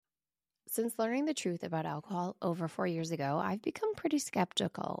Since learning the truth about alcohol over 4 years ago, I've become pretty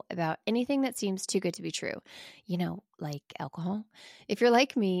skeptical about anything that seems too good to be true. Like alcohol. If you're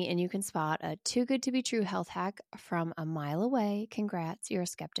like me and you can spot a too good to be true health hack from a mile away, congrats, you're a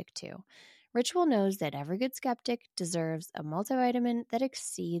skeptic too. Ritual knows that every good skeptic deserves a multivitamin that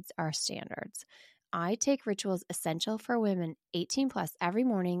exceeds our standards. I take Ritual's Essential for Women 18 plus every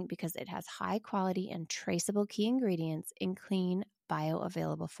morning because it has high quality and traceable key ingredients in clean,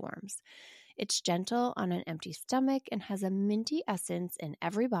 bioavailable forms. It's gentle on an empty stomach and has a minty essence in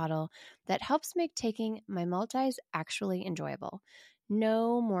every bottle that helps make taking my multis actually enjoyable.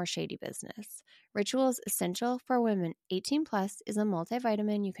 No more shady business. Ritual's Essential for Women 18 plus is a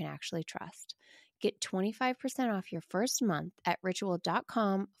multivitamin you can actually trust. Get 25% off your first month at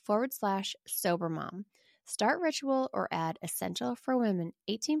ritual.com/sobermom. Start Ritual or add Essential for Women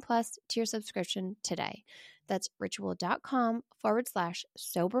 18 plus to your subscription today. That's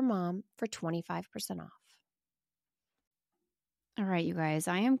ritual.com/sobermom for 25% off. All right, you guys,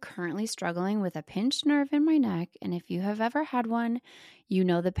 I am currently struggling with a pinched nerve in my neck, and if you have ever had one, you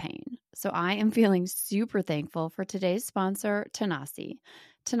know the pain. So I am feeling super thankful for today's sponsor, Tanasi.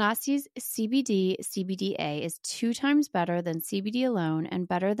 Tanasi's CBD CBDA is 2 times better than CBD alone and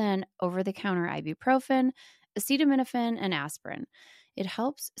better than over-the-counter ibuprofen, acetaminophen, and aspirin. It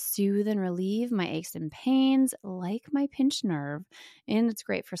helps soothe and relieve my aches and pains, like my pinched nerve, and it's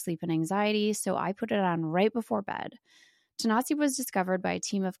great for sleep and anxiety, so I put it on right before bed. Tanasi was discovered by a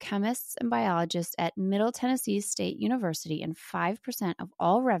team of chemists and biologists at Middle Tennessee State University, and 5% of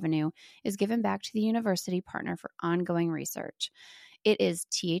all revenue is given back to the university partner for ongoing research. It is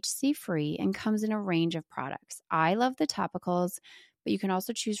THC-free and comes in a range of products. I love the topicals, but you can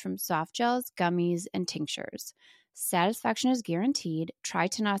also choose from soft gels, gummies, and tinctures. Satisfaction is guaranteed. Try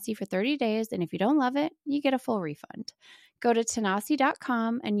Tanasi for 30 days, and if you don't love it, you get a full refund. Go to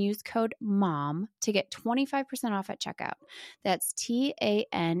Tanasi.com and use code MOM to get 25% off at checkout. That's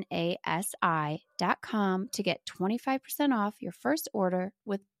TANASI.com to get 25% off your first order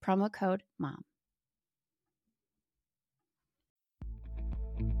with promo code MOM.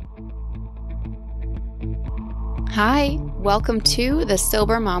 Hi, welcome to the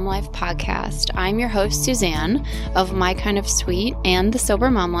Sober Mom Life podcast. I'm your host, Suzanne, of My Kind of Sweet and the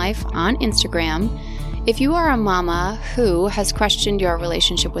Sober Mom Life on Instagram. If you are a mama who has questioned your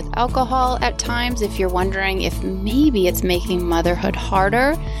relationship with alcohol at times, if you're wondering if maybe it's making motherhood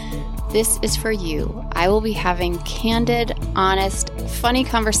harder, this is for you. I will be having candid, honest, funny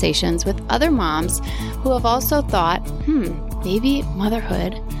conversations with other moms who have also thought, maybe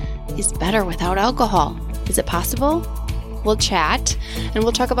motherhood is better without alcohol. Is it possible? We'll chat and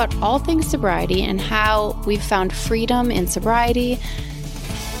we'll talk about all things sobriety and how we've found freedom in sobriety.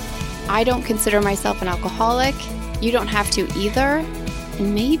 I don't consider myself an alcoholic. You don't have to either.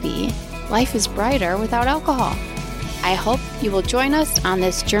 And maybe life is brighter without alcohol. I hope you will join us on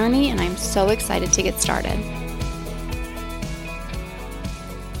this journey, and I'm so excited to get started.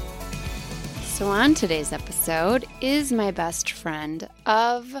 So on today's episode is my best friend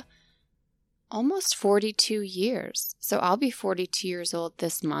of almost 42 years. So I'll be 42 years old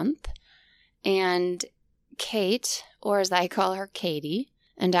this month. And Kate, or as I call her, Katy,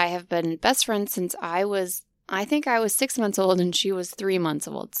 and I have been best friends since I think I was 6 months old and she was 3 months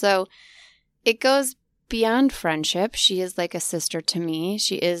old. So it goes beyond friendship. She is like a sister to me.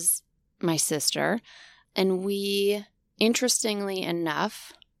 She is my sister. And we, interestingly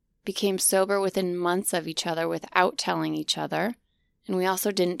enough, became sober within months of each other without telling each other. And we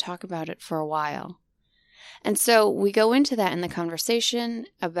also didn't talk about it for a while. And so we go into that in the conversation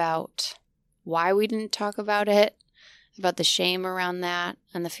about why we didn't talk about it, about the shame around that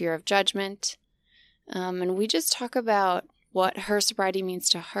and the fear of judgment. And we just talk about what her sobriety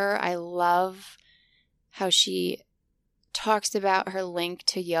means to her. I love how she talks about her link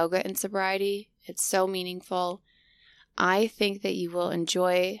to yoga and sobriety. It's so meaningful. I think that you will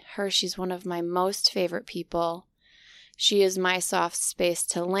enjoy her. She's one of my most favorite people. She is my soft space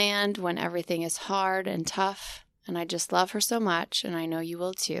to land when everything is hard and tough, and I just love her so much, and I know you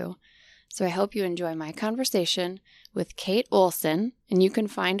will too. So I hope you enjoy my conversation with Kate Olson, and you can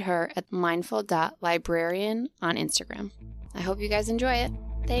find her at mindful.librarian on Instagram. I hope you guys enjoy it.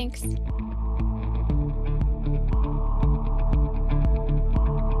 Thanks.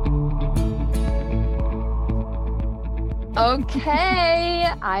 Okay,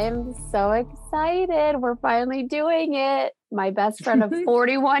 I am so excited. We're finally doing it. My best friend of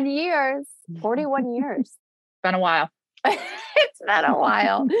 41 years. 41 years. Been a while. It's been a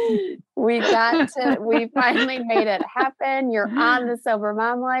while. We finally made it happen. You're on the Sober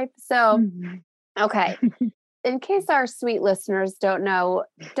Mom Life. So, okay. in case our sweet listeners don't know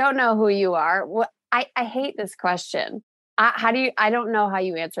who you are, I hate this question. I don't know how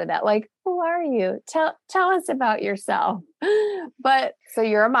you answer that. Like, who are you? Tell us about yourself. But so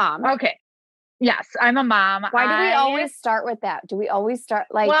you're a mom. Okay. Yes, I'm a mom. Why do we always start with that? Do we always start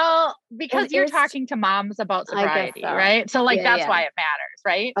like, well, because you're talking to moms about sobriety, so. right? So like, Yeah, that's why it matters,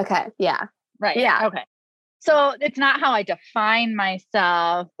 right? Okay. Yeah. Right. Yeah. Okay. So it's not how I define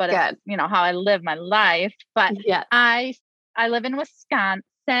myself, but it's, how I live my life. But yeah. I live in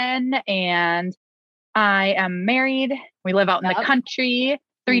Wisconsin and I am married. We live out in the country,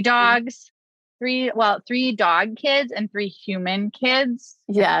 3 dogs, 3 dog kids and 3 human kids.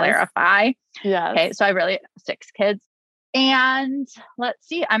 To clarify. Yes. Okay. So 6 kids. And let's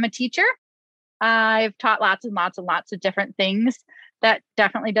see, I'm a teacher. I've taught lots and lots and lots of different things. That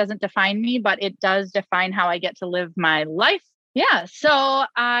definitely doesn't define me, but it does define how I get to live my life. Yeah. So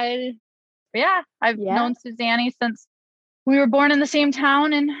I've known Suzanne since we were born in the same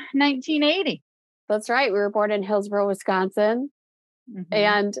town in 1980. That's right. We were born in Hillsboro, Wisconsin. Mm-hmm.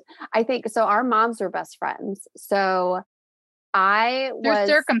 And I think, so our moms were best friends. So through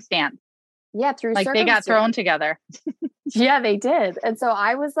circumstance. Yeah. Through circumstance. They got thrown together. Yeah, they did. And so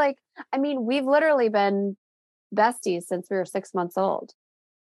I was like, I mean, we've literally been besties since we were 6 months old,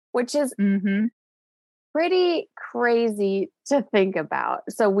 which is pretty crazy to think about.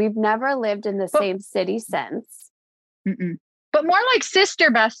 So we've never lived in the same city since. But more like sister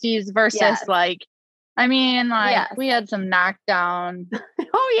besties versus we had some knockdown,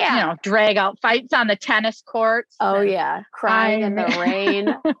 drag out fights on the tennis courts. Oh yeah. Crying in the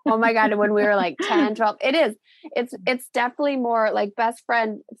rain. Oh my God. When we were like 10, 12, it's definitely more like best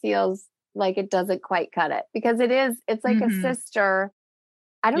friend feels like it doesn't quite cut it because it's like a sister.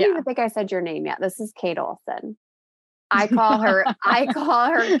 I don't even think I said your name yet. This is Kate Olson. I call her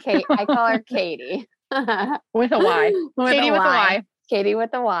Kate. I call her Katy. With a Y. Katy with a Y. Katy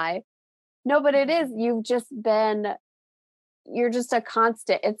with a Y. No, but it is. You're just a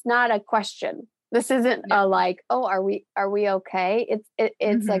constant. It's not a question. This isn't a like, oh, are we okay?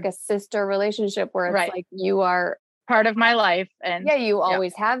 It's like a sister relationship where it's like you are part of my life. And you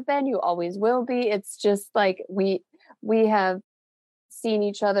always have been, you always will be. It's just like we have seen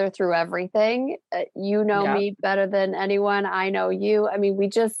each other through everything. You know me better than anyone. I know you. I mean,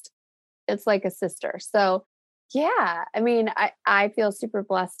 it's like a sister. So yeah, I mean, I feel super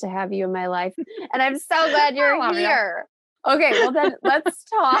blessed to have you in my life and I'm so glad you're here. Okay, well then let's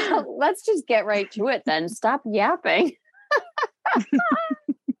talk. Let's just get right to it then. Stop yapping.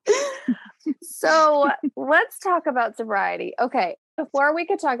 So let's talk about sobriety. Okay, before we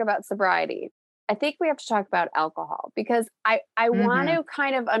could talk about sobriety, I think we have to talk about alcohol because I want to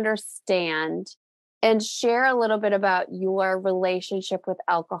kind of understand and share a little bit about your relationship with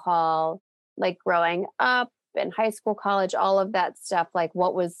alcohol, like growing up in high school, college, all of that stuff. Like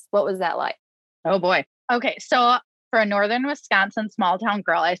what was that like? Oh boy. Okay. So for a northern Wisconsin small town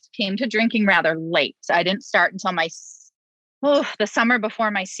girl, I came to drinking rather late. I didn't start until the summer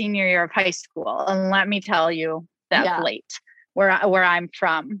before my senior year of high school. And let me tell you, that's late where I'm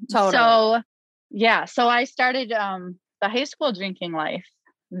from. Totally. So I started the high school drinking life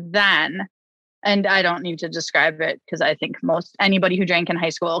then. And I don't need to describe it because I think anybody who drank in high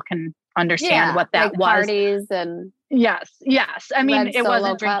school can understand what that was. Parties and yes. I mean, it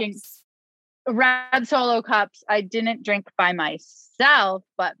wasn't drinking red Solo cups. I didn't drink by myself,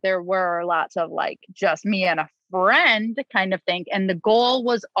 but there were lots of like just me and a friend kind of thing. And the goal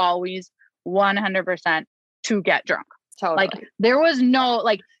was always 100% to get drunk. Totally. Like there was no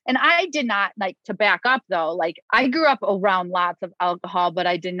and I did not to back up though. Like I grew up around lots of alcohol, but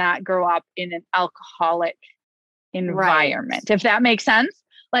I did not grow up in an alcoholic environment, if that makes sense.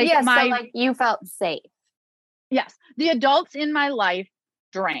 So you felt safe. Yes. The adults in my life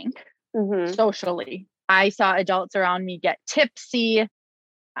drank socially. I saw adults around me get tipsy.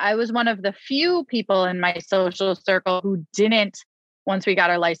 I was one of the few people in my social circle who didn't, once we got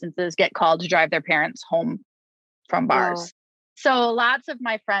our licenses, get called to drive their parents home from bars. Oh. So lots of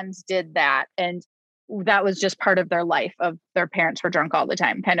my friends did that. And that was just part of their life of their parents were drunk all the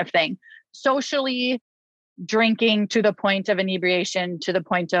time kind of thing. Socially, drinking to the point of inebriation, to the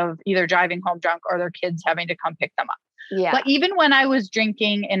point of either driving home drunk or their kids having to come pick them up. Yeah. But even when I was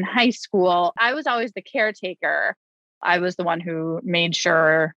drinking in high school, I was always the caretaker. I was the one who made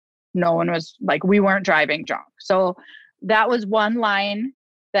sure no one was we weren't driving drunk. So that was one line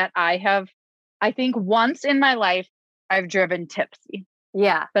that I think once in my life, I've driven tipsy.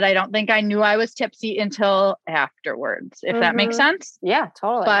 Yeah. But I don't think I knew I was tipsy until afterwards, if that makes sense. Yeah,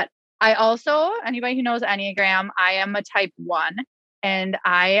 totally. But I also, anybody who knows Enneagram, I am a type 1. And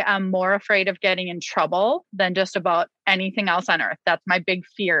I am more afraid of getting in trouble than just about anything else on earth. That's my big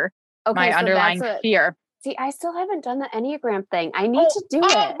fear, my underlying fear. See, I still haven't done the Enneagram thing. I need to do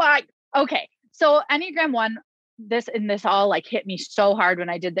it. Okay. So Enneagram 1, this all like hit me so hard when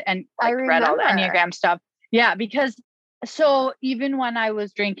I did I read all the Enneagram stuff. Yeah, because so even when I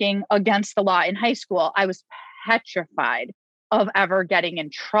was drinking against the law in high school, I was petrified of ever getting in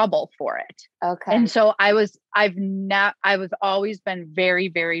trouble for it. Okay. And so I've always been very,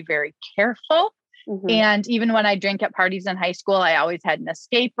 very, very careful. Mm-hmm. And even when I drank at parties in high school, I always had an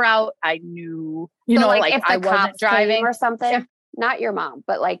escape route. I knew, like if I wasn't driving or something, not your mom,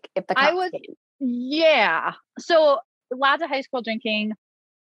 but like if the cops came. Yeah. So lots of high school drinking,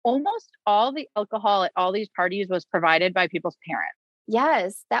 almost all the alcohol at all these parties was provided by people's parents.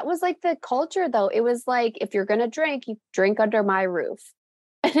 Yes. That was like the culture though. It was like, if you're going to drink, you drink under my roof.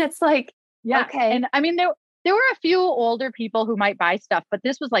 And it's like, yeah. Okay. And I mean, there were a few older people who might buy stuff, but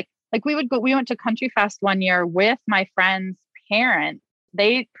this was like we went to Country Fest one year with my friend's parents.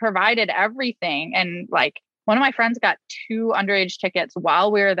 They provided everything. And like one of my friends got 2 underage tickets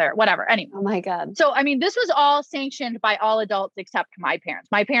while we were there, whatever. Anyway. Oh my God. So, I mean, this was all sanctioned by all adults except my parents.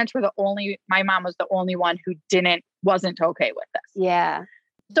 My parents were my mom was the only one who wasn't okay with this. Yeah.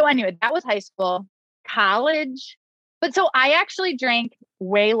 So anyway, that was high school. College. But so I actually drank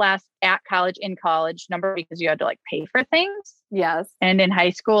way less at college, in college, because you had to like pay for things. Yes. And in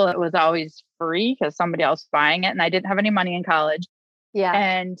high school, it was always free because somebody else was buying it. And I didn't have any money in college. Yeah.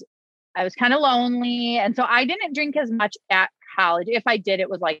 And I was kind of lonely. And so I didn't drink as much at college. If I did, it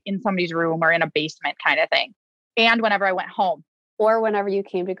was like in somebody's room or in a basement kind of thing. And whenever I went home. Or whenever you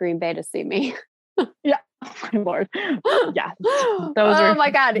came to Green Bay to see me. Yeah. Oh my Lord. Yeah. Oh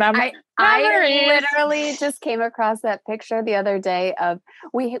my God. I literally just came across that picture the other day of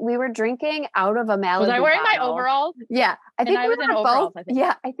we were drinking out of a Malibu. Was I wearing bottle. my overalls? Yeah. I think we were in overalls.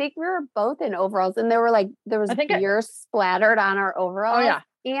 Yeah. I think we were both in overalls and there was beer splattered on our overalls. Oh yeah.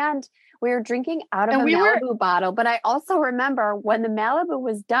 And we were drinking out of a Malibu bottle. But I also remember when the Malibu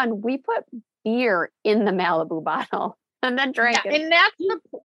was done, we put beer in the Malibu bottle and then drank it. And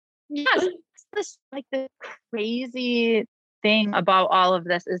that's this like the crazy thing about all of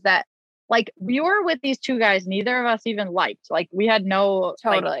this is that like we were with these 2 guys neither of us even liked. Like we had no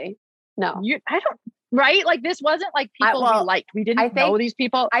right? Like this wasn't like people we liked. We didn't know these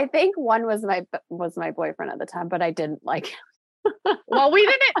people. I think one was my boyfriend at the time, but I didn't like him. Well, we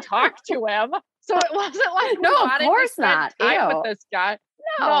didn't talk to him. So it wasn't like no, of course not. With this guy.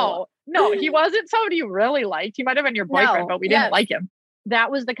 No, he wasn't somebody you really liked. He might have been your boyfriend, but we didn't like him.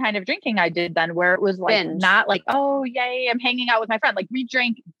 That was the kind of drinking I did then where it was like not like, oh, yay, I'm hanging out with my friend. Like we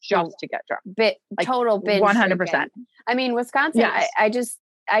drank just to get drunk. Total binge. 100%. I mean, Wisconsin, yes.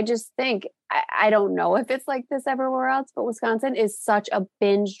 I just think, I don't know if it's like this everywhere else, but Wisconsin is such a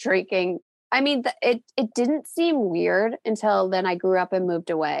binge drinking. I mean, it didn't seem weird until then I grew up and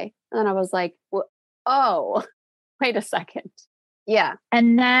moved away. And then I was like, oh, wait a second. Yeah.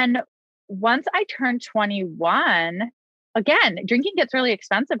 And then once I turned 21, again, drinking gets really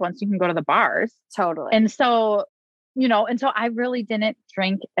expensive once you can go to the bars. Totally. And so, I really didn't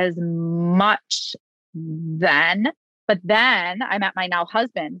drink as much then. But then I met my now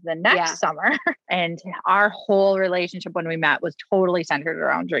husband the next summer, and our whole relationship when we met was totally centered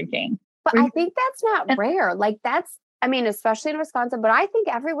around drinking. But I think that's not rare. Like especially in Wisconsin, but I think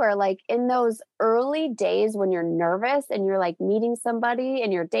everywhere, like in those early days when you're nervous and you're like meeting somebody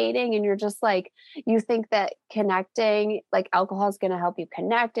and you're dating and you're just like, you think that connecting, like alcohol is going to help you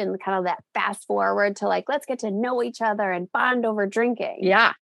connect and kind of that fast forward to like, let's get to know each other and bond over drinking.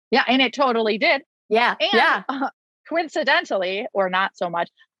 Yeah. Yeah. And it totally did. Yeah. And, coincidentally, or not so much,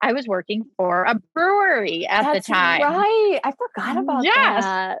 I was working for a brewery at the time. Right. I forgot about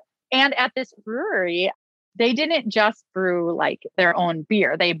that. And at this brewery, they didn't just brew like their own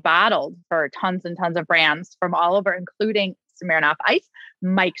beer. They bottled for tons and tons of brands from all over, including Smirnoff Ice,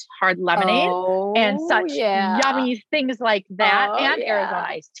 Mike's Hard Lemonade, and such yummy things like that. And Arizona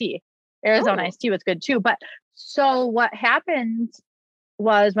Iced Tea. Arizona Iced Tea was good too. But so what happened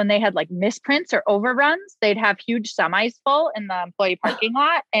was when they had like misprints or overruns, they'd have huge semis full in the employee parking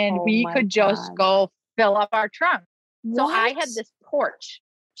lot, and we could just go fill up our trunk. So I had this porch,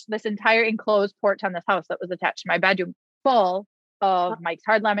 this entire enclosed porch on this house that was attached to my bedroom, full of Mike's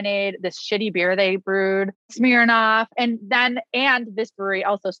Hard Lemonade, this shitty beer they brewed, Smirnoff, and this brewery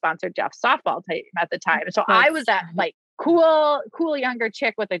also sponsored Jeff's softball team at the time. So I was that like cool younger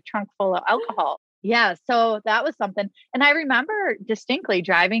chick with a trunk full of alcohol. Yeah. So that was something. And I remember distinctly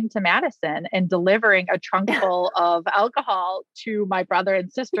driving to Madison and delivering a trunk full of alcohol to my brother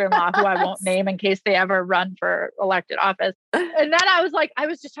and sister-in-law, who I won't name in case they ever run for elected office. And then I was like, I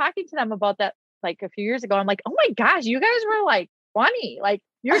was just talking to them about that like a few years ago. I'm like, oh my gosh, you guys were like 20, like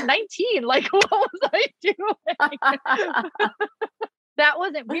you're 19. Like, what was I doing? That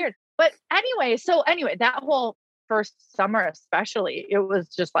wasn't weird. But anyway, that whole first summer, especially, it was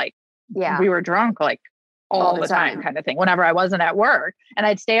just like, we were drunk like all the time kind of thing whenever I wasn't at work, and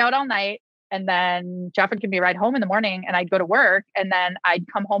I'd stay out all night, and then Jeff would give me a ride home in the morning, and I'd go to work, and then I'd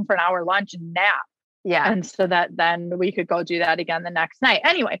come home for an hour lunch and nap. Yeah. And so that then we could go do that again the next night.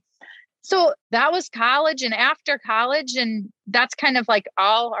 Anyway, so that was college and after college. And that's kind of like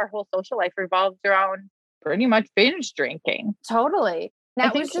all our whole social life revolved around pretty much binge drinking. Totally.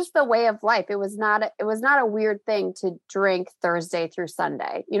 That was just the way of life. It was not a weird thing to drink Thursday through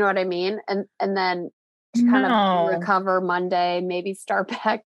Sunday. You know what I mean? And then to kind of recover Monday, maybe start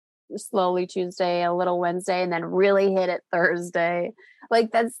back slowly Tuesday, a little Wednesday, and then really hit it Thursday.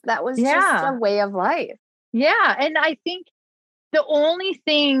 Like that was just a way of life. Yeah. And I think the only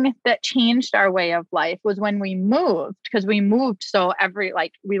thing that changed our way of life was when we moved, because we moved. So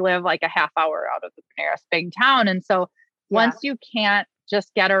we live like a half hour out of the nearest big town. And so once you can't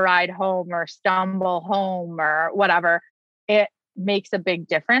just get a ride home or stumble home or whatever, it makes a big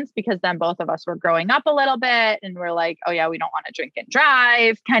difference, because then both of us were growing up a little bit and we're like, oh yeah, we don't want to drink and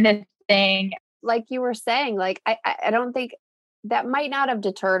drive kind of thing. Like you were saying, like, I don't think that might not have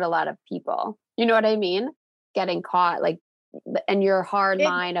deterred a lot of people. You know what I mean? Getting caught, like, and your hard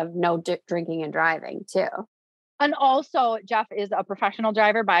line of no drinking and driving too. And also Jeff is a professional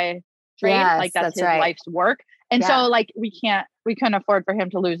driver by trade. Like that's his life's work. And so like we couldn't afford for him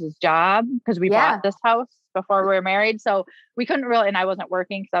to lose his job, because we bought this house before we were married. So we couldn't really, and I wasn't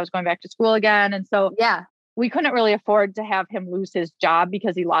working because I was going back to school again. And so we couldn't really afford to have him lose his job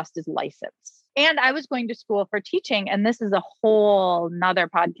because he lost his license. And I was going to school for teaching. And this is a whole nother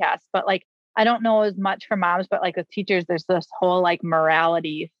podcast, but like, I don't know as much for moms, but like with teachers, there's this whole like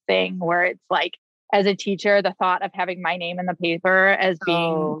morality thing where it's like, as a teacher, the thought of having my name in the paper as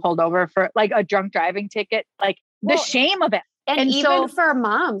being pulled over for like a drunk driving ticket, like the shame of it. And even for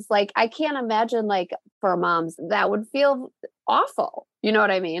moms, like I can't imagine, like for moms, that would feel awful. You know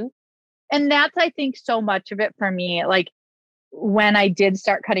what I mean? And that's, I think, so much of it for me. Like when I did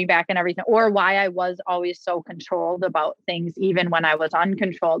start cutting back and everything, or why I was always so controlled about things, even when I was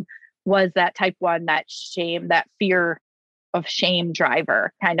uncontrolled, was that type 1, that shame, that fear of shame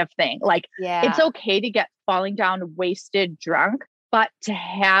driver kind of thing. Like it's okay to get falling down wasted drunk, but to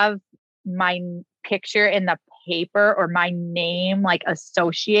have my picture in the paper or my name like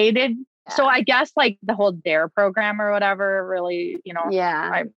associated. So I guess like the whole DARE program or whatever really,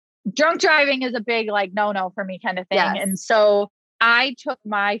 drunk driving is a big like no for me kind of thing. And so I took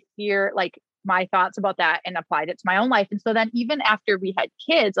my fear, like my thoughts about that, and applied it to my own life. And so then even after we had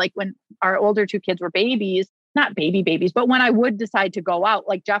kids, like when our older 2 kids were babies, not babies, but when I would decide to go out,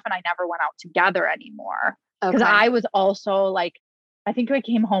 like Jeff and I never went out together anymore. Because I was also like, I think I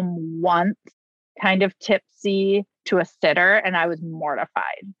came home once kind of tipsy to a sitter and I was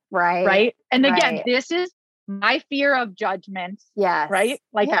mortified. Right. And again, this is my fear of judgment. Yes. Right.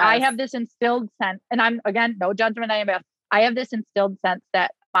 Like I have this instilled sense, and I'm, again, no judgment. I have this instilled sense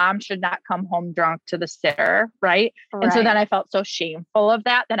that mom should not come home drunk to the sitter. Right. And so then I felt so shameful of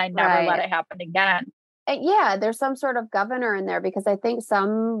that I never let it happen again. There's some sort of governor in there, because I think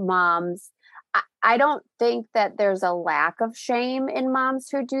some moms, I don't think that there's a lack of shame in moms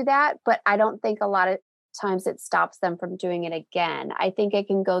who do that, but I don't think a lot of times it stops them from doing it again. I think it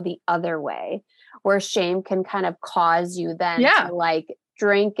can go the other way, where shame can kind of cause you then to like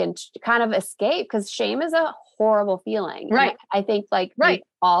drink and kind of escape, because shame is a horrible feeling. Right. And I think like we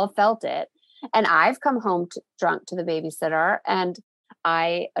all felt it. And I've come home drunk to the babysitter, and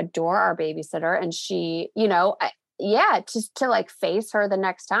I adore our babysitter, and she, just to like face her the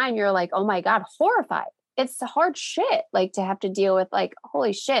next time, you're like, oh my God, horrified. It's hard shit, like to have to deal with, like,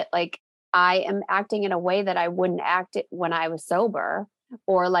 holy shit, like I am acting in a way that I wouldn't act it when I was sober,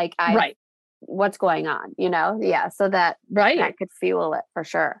 or like what's going on, Yeah. So that could fuel it for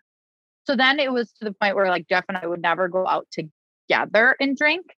sure. So then it was to the point where like Jeff and I would never go out together and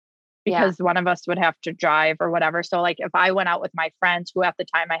drink, because one of us would have to drive or whatever. So like if I went out with my friends, who at the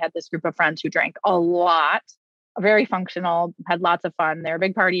time I had this group of friends who drank a lot, very functional, had lots of fun. They were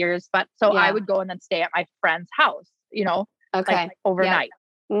big partiers. But so I would go and then stay at my friend's house, like overnight.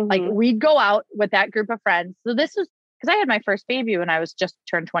 Mm-hmm. Like we'd go out with that group of friends. So this was because I had my first baby when I was just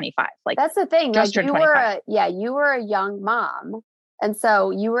turned 25. Like that's the thing. Just like turned 25. You were a young mom. And so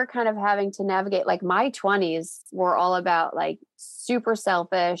you were kind of having to navigate, like my 20s were all about like super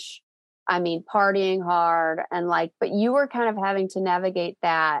selfish. I mean, partying hard and like, but you were kind of having to navigate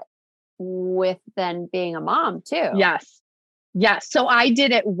that with then being a mom too. Yes. Yes. So I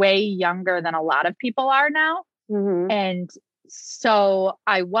did it way younger than a lot of people are now. Mm-hmm. And so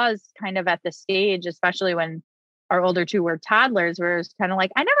I was kind of at the stage, especially when our older two were toddlers, where it was kind of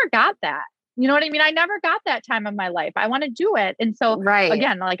like, I never got that. You know what I mean? I never got that time of my life. I want to do it. And so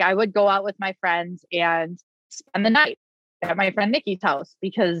again, like I would go out with my friends and spend the night at my friend Nikki's house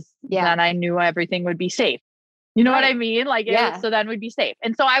because then I knew everything would be safe. You know what I mean? Like, so then we'd be safe.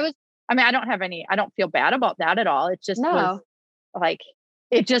 And so I don't feel bad about that at all. It just was like,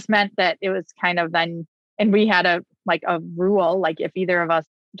 it just meant that it was kind of then, and we had a rule, like if either of us,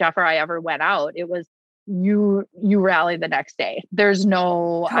 Jeff or I, ever went out, it was you rally the next day. There's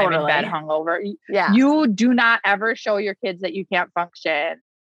no, I'm in bed hungover. You do not ever show your kids that you can't function.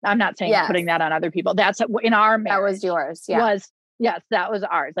 I'm not saying putting that on other people. That's in our marriage. That was yours. Yes, that was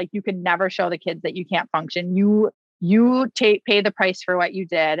ours. Like you can never show the kids that you can't function. You pay the price for what you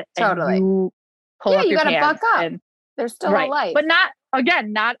did. Totally. And you pull up you your gotta pants. buck up. There's still a life. But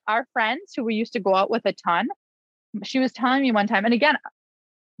not our friends who we used to go out with a ton. She was telling me one time, and again,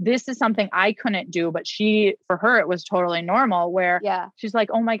 this is something I couldn't do, but for her, it was totally normal where she's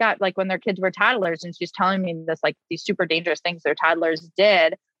like, oh my God, like when their kids were toddlers, and she's telling me this, like these super dangerous things their toddlers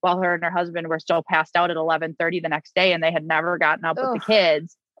did while her and her husband were still passed out at 11:30 the next day, and they had never gotten up with the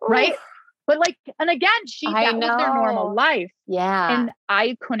kids. Right. But like, and again, that was their normal life. Yeah. And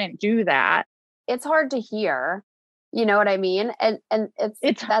I couldn't do that. It's hard to hear. You know what I mean? And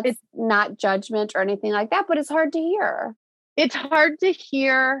it's not judgment or anything like that, but it's hard to hear. It's hard to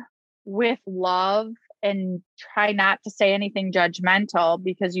hear with love and try not to say anything judgmental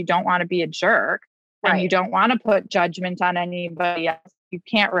because you don't want to be a jerk and you don't want to put judgment on anybody else. You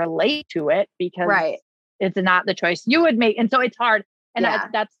can't relate to it because it's not the choice you would make. And so it's hard. And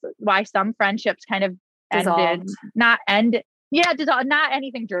that's why some friendships kind of ended, not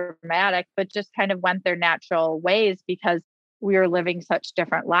anything dramatic, but just kind of went their natural ways because we were living such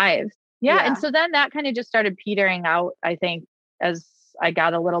different lives. Yeah. And so then that kind of just started petering out, I think, as I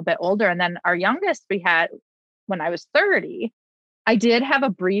got a little bit older. And then our youngest we had when I was 30, I did have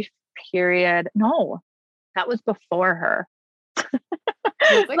a brief period. No, that was before her.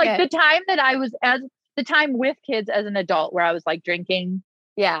 Like the time that I was the time with kids as an adult where I was like drinking.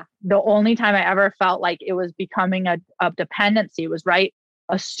 Yeah. The only time I ever felt like it was becoming a dependency was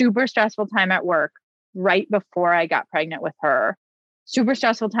a super stressful time at work right before I got pregnant with her. Super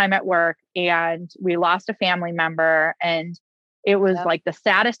stressful time at work, and we lost a family member, and it was like the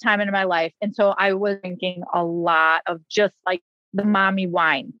saddest time in my life. And so I was drinking a lot of just like the mommy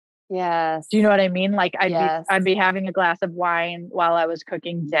wine. Yes. Do you know what I mean? Like I'd be having a glass of wine while I was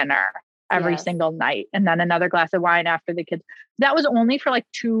cooking dinner every single night, and then another glass of wine after the kids. That was only for like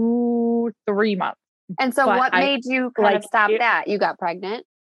 2-3 months. And so what made you kind of stop that? You got pregnant?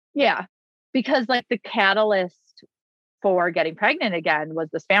 Yeah. Because like the catalyst for getting pregnant again was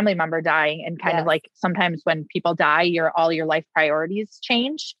this family member dying, and kind of like sometimes when people die, all your life priorities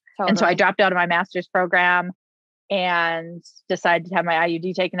change. Totally. And so I dropped out of my master's program and decided to have my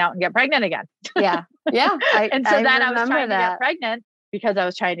IUD taken out and get pregnant again. Yeah. Yeah. And so then I was trying to get pregnant because I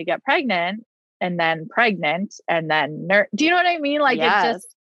was trying to get pregnant and then do you know what I mean? Like it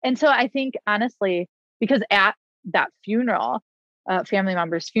just, and so I think honestly, because at that funeral, family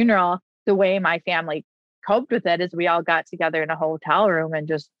member's funeral, the way my family coped with it is we all got together in a hotel room and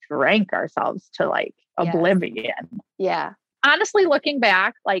just drank ourselves to like oblivion. Yeah. Honestly, looking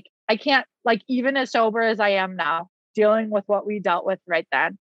back, like I can't, like even as sober as I am now, dealing with what we dealt with right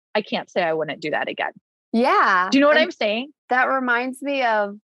then, I can't say I wouldn't do that again. Yeah. Do you know what I'm saying? That reminds me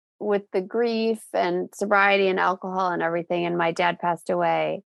of with the grief and sobriety and alcohol and everything. And my dad passed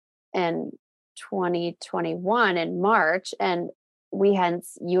away in 2021 in March. And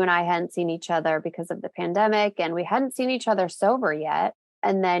you and I hadn't seen each other because of the pandemic, and we hadn't seen each other sober yet.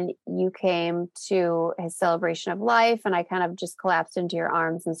 And then you came to his celebration of life, and I kind of just collapsed into your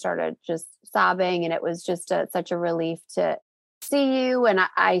arms and started just sobbing. And it was just such a relief to see you. And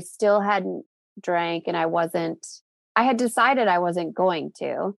I still hadn't drank, and I had decided I wasn't going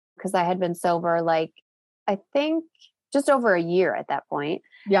to, because I had been sober, like, I think just over a year at that point.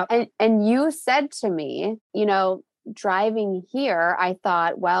 Yeah. And you said to me, driving here, I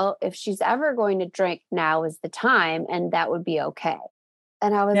thought, well, if she's ever going to drink, now is the time, and that would be okay.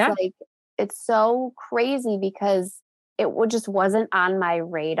 And I was like, it's so crazy because it just wasn't on my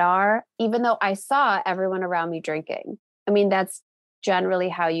radar, even though I saw everyone around me drinking. I mean, that's generally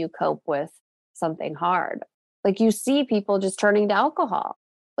how you cope with something hard. Like you see people just turning to alcohol,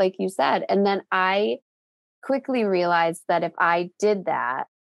 like you said. And then I quickly realized that if I did that,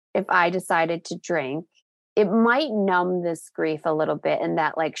 if I decided to drink, it might numb this grief a little bit, and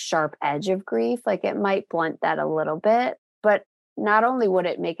that like sharp edge of grief, like it might blunt that a little bit. But not only would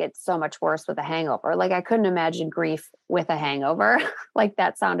it make it so much worse with a hangover, like I couldn't imagine grief with a hangover. Like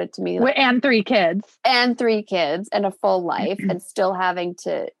that sounded to me like, and 3 kids and 3 kids and a full life and still having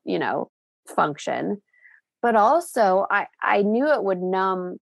to, function. But also I knew it would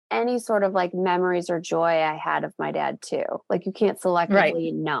numb any sort of like memories or joy I had of my dad too. Like you can't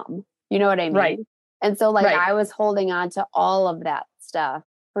selectively numb, you know what I mean? Right. And so like I was holding on to all of that stuff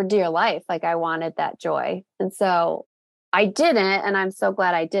for dear life. Like I wanted that joy. And so I didn't, and I'm so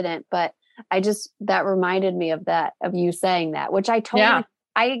glad I didn't, but that reminded me of that, of you saying that, which I totally,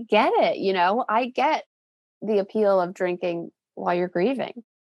 I get it. I get the appeal of drinking while you're grieving.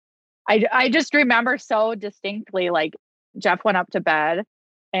 I just remember so distinctly, like Jeff went up to bed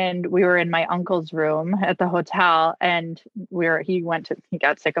and we were in my uncle's room at the hotel, and he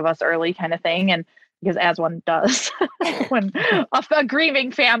got sick of us early kind of thing. And because as one does when a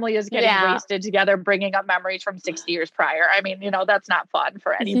grieving family is getting wasted together, bringing up memories from 60 years prior. I mean, that's not fun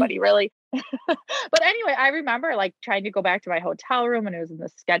for anybody really. But anyway, I remember like trying to go back to my hotel room, and it was in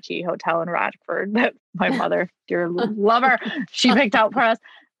this sketchy hotel in Rockford that my mother, dear lover, she picked out for us.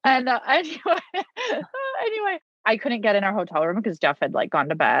 And anyway, I couldn't get in our hotel room because Jeff had like gone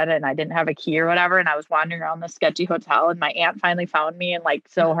to bed and I didn't have a key or whatever. And I was wandering around the sketchy hotel, and my aunt finally found me. And like,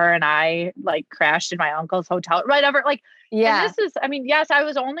 so her and I like crashed in my uncle's hotel right over. Like, and this is, I mean, yes, I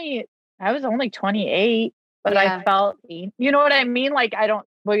was only 28, but I felt, you know what I mean? Like,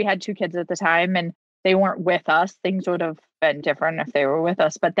 we had 2 kids at the time and they weren't with us. Things would have been different if they were with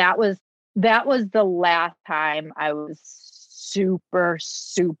us, but that was the last time I was super,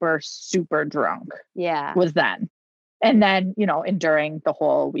 super, super drunk. Yeah. Was then. And then, enduring the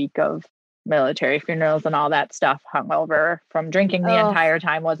whole week of military funerals and all that stuff, hungover from drinking the entire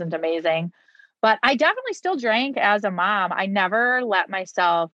time, wasn't amazing. But I definitely still drank as a mom. I never let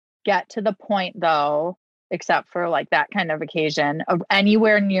myself get to the point though, except for like that kind of occasion, of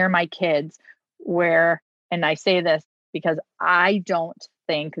anywhere near my kids where, and I say this because I don't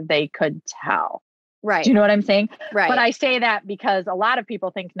think they could tell. Right. Do you know what I'm saying? Right. But I say that because a lot of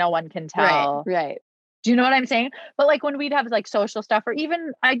people think no one can tell. Right. Do you know what I'm saying? But like when we'd have like social stuff, or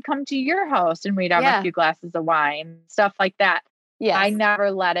even I'd come to your house and we'd have a few glasses of wine, stuff like that. Yeah. I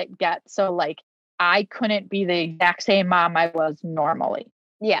never let it get so like I couldn't be the exact same mom I was normally.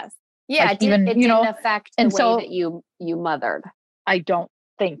 Yes. Yeah. Like it didn't affect the way that you mothered. I don't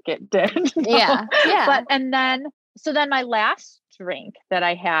think it did. No. Yeah. But so then my last drink that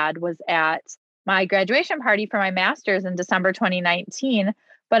I had was at my graduation party for my master's in December 2019,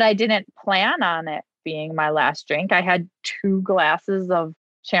 but I didn't plan on it being my last drink. I had 2 glasses of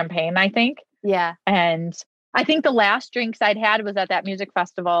champagne, I think. Yeah. And I think the last drinks I'd had was at that music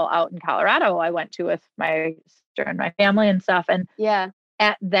festival out in Colorado I went to with my sister and my family and stuff. And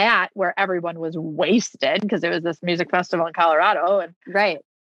at that, where everyone was wasted because it was this music festival in Colorado, and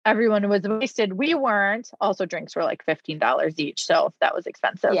everyone was wasted. We weren't. Also, drinks were like $15 each. So that was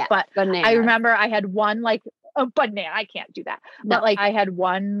expensive. Yeah, but bananas. I remember I had one like a banana. I can't do that. No. But like I had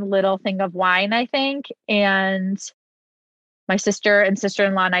one little thing of wine, I think. And my sister and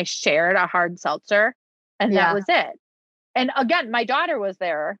sister-in-law and I shared a hard seltzer. And that was it. And again, my daughter was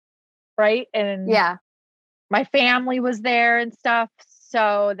there. Right. And my family was there and stuff.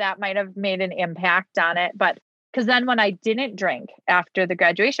 So that might have made an impact on it. But because then when I didn't drink after the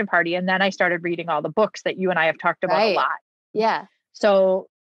graduation party, and then I started reading all the books that you and I have talked about a lot. Yeah. So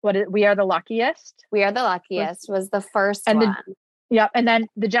We Are the Luckiest? We Are the Luckiest was the first one. And then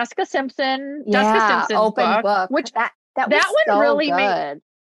the Jessica Simpson open book. Which that one so really good.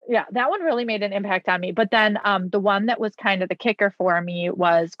 That one really made an impact on me. But then the one that was kind of the kicker for me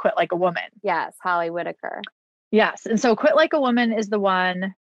was Quit Like a Woman. Yes, Holly Whitaker. Yes. And so Quit Like a Woman is the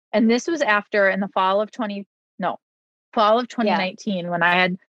one. And this was after in the fall of 2019 when I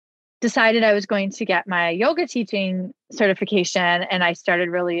had decided I was going to get my yoga teaching certification, and I started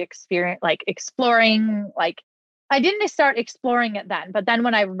really exploring, like I didn't start exploring it then, but then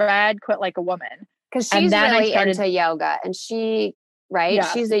when I read Quit Like a Woman, because she's really into yoga, and she's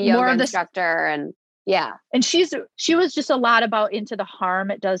a yoga instructor, and and she was just a lot about into the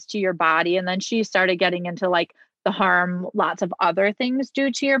harm it does to your body, and then she started getting into like the harm lots of other things do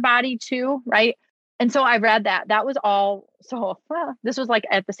to your body too, right? And so I read that. That was all. So this was like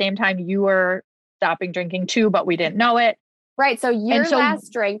at the same time you were stopping drinking too, but we didn't know it. Right. So your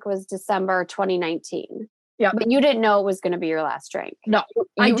last drink was December 2019. Yeah. But you didn't know it was going to be your last drink. No,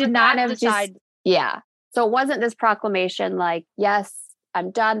 I did not decide. So it wasn't this proclamation like, yes,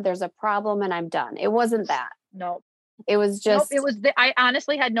 I'm done. There's a problem and I'm done. It wasn't that. No. It was just. Nope, it was. I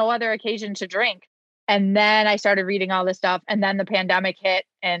honestly had no other occasion to drink, and then I started reading all this stuff, and then the pandemic hit,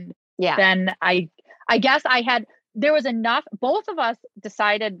 and then I guess there was enough. Both of us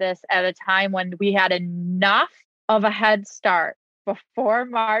decided this at a time when we had enough of a head start before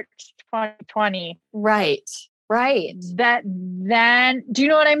March 2020. Right. That then, do you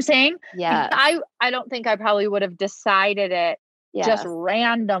know what I'm saying? Yeah. I don't think I probably would have decided it just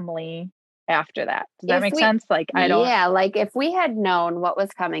randomly after that. Does that make sense? Like, I don't. Yeah. Like if we had known what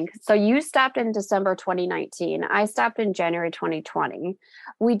was coming. So you stopped in December 2019. I stopped in January 2020.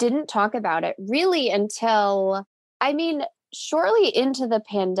 We didn't talk about it really until, shortly into the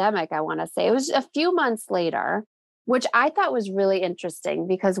pandemic, I want to say. It was a few months later, which I thought was really interesting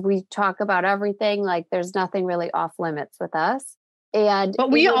because we talk about everything. Like there's nothing really off limits with us.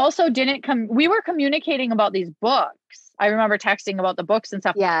 But we also didn't we were communicating about these books. I remember texting about the books and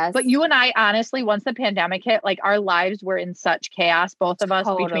stuff. Yes. But you and I, honestly, once the pandemic hit, like our lives were in such chaos, both of us,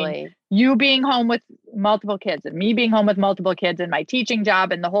 between you being home with multiple kids and me being home with multiple kids and my teaching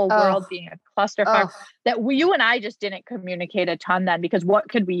job and the whole world being a clusterfuck, that you and I just didn't communicate a ton then, because what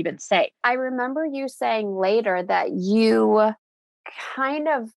could we even say? I remember you saying later that you kind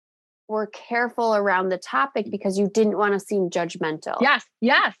of were careful around the topic because you didn't want to seem judgmental. Yes.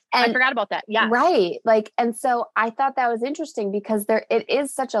 And I forgot about that. Yeah. Right. Like, and so I thought that was interesting because it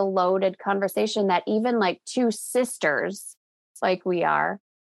is such a loaded conversation that even like two sisters like we are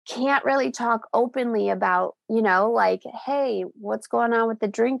can't really talk openly about, like, hey, what's going on with the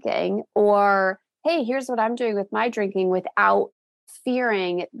drinking? Or, hey, here's what I'm doing with my drinking, without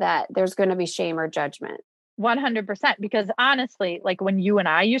fearing that there's going to be shame or judgment. 100%. Because honestly, like when you and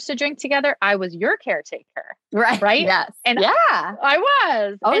I used to drink together, I was your caretaker. Right. Yes. And I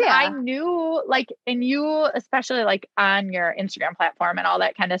was. Oh, and yeah. I knew, like, and you, especially like on your Instagram platform and all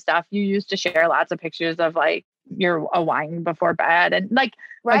that kind of stuff, you used to share lots of pictures of like a wine before bed and like,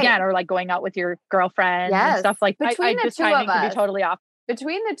 again, or like going out with your girlfriend and stuff like that. I just timing to be totally off.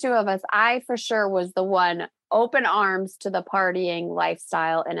 Between the two of us, I for sure was the one open arms to the partying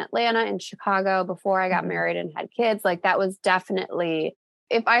lifestyle in Atlanta and Chicago before I got married and had kids. Like that was definitely,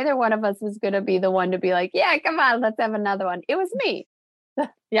 if either one of us was going to be the one to be like, yeah, come on, let's have another one. It was me.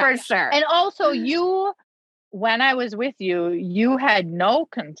 For sure. And also when I was with you, you had no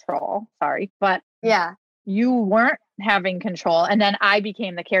control. Sorry, but you weren't having control. And then I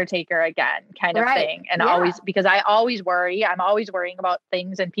became the caretaker again, kind of thing. And always, because I always worry, I'm always worrying about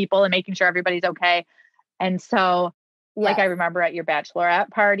things and people and making sure everybody's okay. And so, like, I remember at your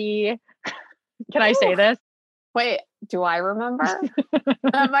bachelorette party, can I say this? Wait, do I remember? Do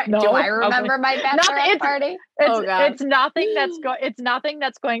I remember my bachelorette party? It's nothing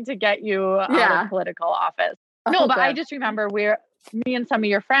that's going to get you out of political office. No, but I just remember me and some of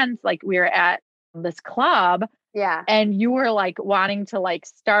your friends, like we were at this club. Yeah. And you were like wanting to like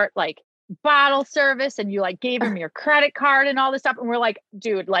start like bottle service, and you like gave him your credit card and all this stuff. And we're like,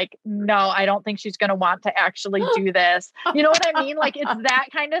 dude, like, no, I don't think she's going to want to actually do this. You know what I mean? Like, it's that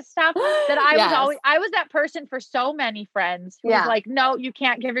kind of stuff that I was that person for so many friends who was like, no, you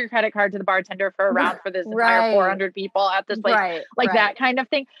can't give your credit card to the bartender for a round for this entire 400 people at this place. That kind of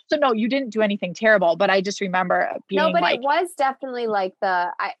thing. So no, you didn't do anything terrible, but I just remember being it was definitely like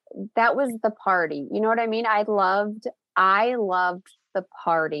that was the party. You know what I mean? I loved the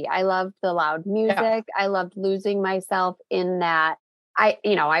party. I loved the loud music. Yeah. I loved losing myself in that. I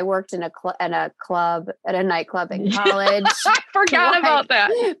worked in a nightclub in college. I forgot about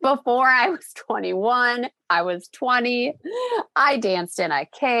that. Before I was 21, I was 20. I danced in a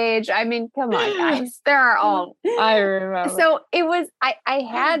cage. I mean, come on, guys. There are all. I remember. So it was, I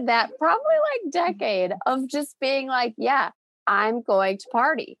had that probably like decade of just being like, yeah, I'm going to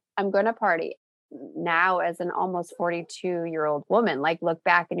party. I'm going to party. Now, as an almost 42-year-old woman, like look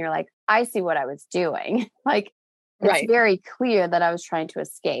back and you're like, I see what I was doing. Like, it's very clear that I was trying to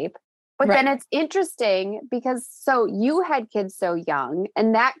escape. But then it's interesting because so you had kids so young,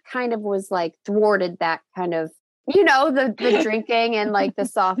 and that kind of was like thwarted that kind of, the drinking and like the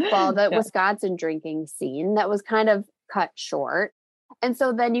softball, the Wisconsin drinking scene that was kind of cut short. And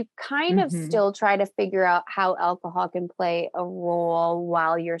so then you kind of still try to figure out how alcohol can play a role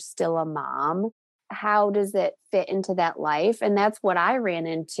while you're still a mom. How does it fit into that life? And that's what I ran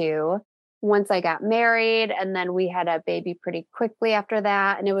into once I got married. And then we had a baby pretty quickly after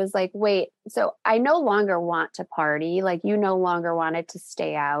that. And it was like, wait, so I no longer want to party. Like you no longer wanted to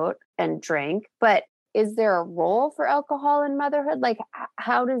stay out and drink, but is there a role for alcohol in motherhood? Like,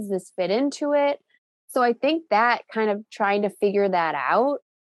 how does this fit into it? So I think that kind of trying to figure that out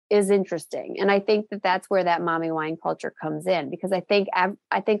is interesting. And I think that that's where that mommy wine culture comes in, because I think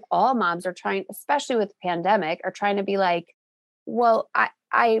all moms are trying, especially with the pandemic, are trying to be like, well,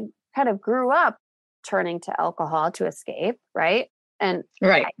 I kind of grew up turning to alcohol to escape. Right. And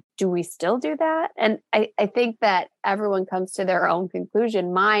do we still do that? And I think that everyone comes to their own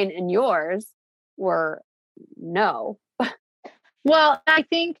conclusion. Mine and yours were no. Well, I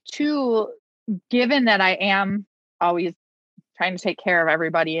think too, given that I am always trying to take care of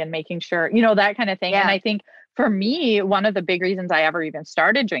everybody and making sure, that kind of thing. Yeah. And I think for me, one of the big reasons I ever even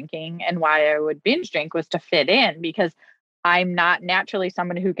started drinking and why I would binge drink was to fit in, because I'm not naturally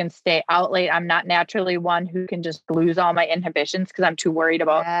someone who can stay out late. I'm not naturally one who can just lose all my inhibitions because I'm too worried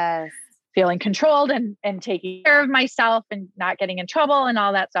about feeling controlled and taking care of myself and not getting in trouble and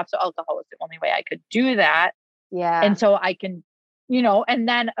all that stuff. So alcohol was the only way I could do that. Yeah. And so I can, and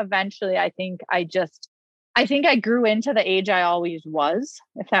then eventually I think I grew into the age I always was,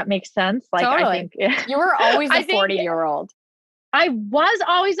 if that makes sense. Like, totally. I think you were always a 40-year-old. I was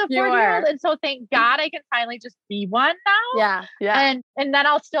always a 40-year-old. And so thank God I can finally just be one now. Yeah. Yeah. And then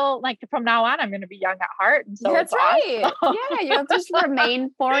I'll still, like, from now on, I'm going to be young at heart. And so that's right. awesome. Yeah. You'll just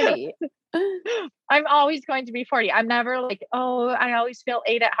remain 40. I'm always going to be 40. I'm never like, oh, I always feel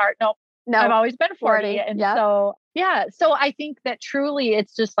 8 at heart. No, I've always been 40. And so, so I think that truly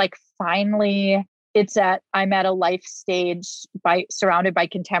it's just like, finally I'm at a life stage surrounded by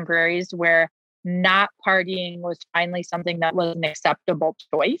contemporaries where not partying was finally something that was an acceptable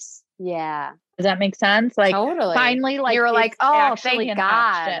choice. Yeah. Does that make sense? Like, totally. Finally, like, you were like, oh, thank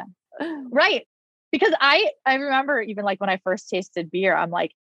God. Right. Because I remember even like when I first tasted beer,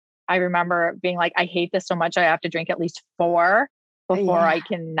 I remember being like, I hate this so much. I have to drink at least 4 before I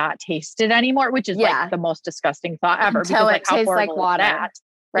can not taste it anymore, which is like the most disgusting thought ever. Until because, it tastes like water.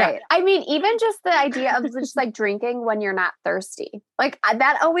 Right. Yeah. I mean, even just the idea of just like drinking when you're not thirsty, like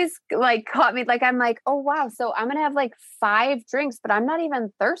that always like caught me. Like, I'm like, oh wow. So I'm going to have like 5 drinks, but I'm not even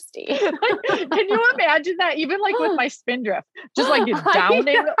thirsty. Can you imagine that? Even like with my Spindrift, just like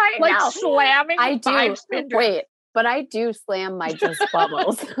downing, slamming 5 Spindrifts. Wait, but I do slam my just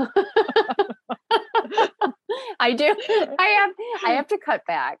bubbles. I do. I have to cut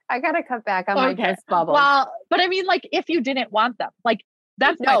back. I got to cut back on my just bubbles. Well, but I mean, like, if you didn't want them, like,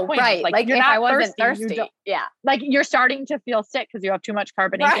 that's my point. Right. Like you're if not I wasn't thirsty. Yeah. Like, you're starting to feel sick because you have too much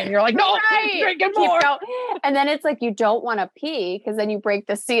carbonation. Right. You're like, no, drinking more. And then it's like, you don't want to pee because then you break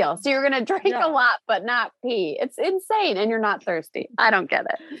the seal. So you're going to drink a lot, but not pee. It's insane. And you're not thirsty. I don't get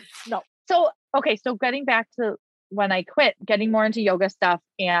it. No. So, okay. So getting back to when I quit, getting more into yoga stuff.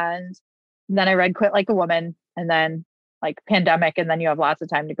 And then I read Quit Like a Woman, and then like pandemic. And then you have lots of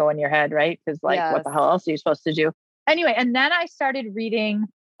time to go in your head, right? Because like, what the hell else are you supposed to do? Anyway, and then I started reading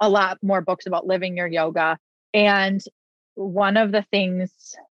a lot more books about living your yoga. And one of the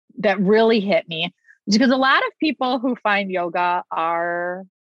things that really hit me is because a lot of people who find yoga are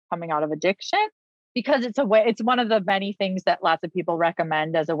coming out of addiction, because it's one of the many things that lots of people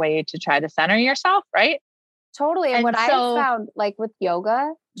recommend as a way to try to center yourself, right? Totally. And what I found, like with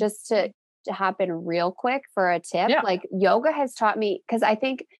yoga, just to hop in real quick for a tip, like yoga has taught me, because I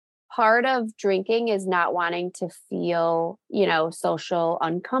think part of drinking is not wanting to feel, social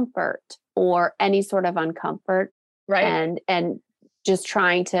uncomfort or any sort of uncomfort. Right. And just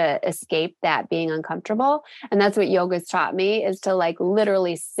trying to escape that being uncomfortable. And that's what yoga's taught me, is to like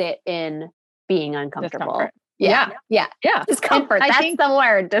literally sit in being uncomfortable. Discomfort. Yeah. Discomfort. That's the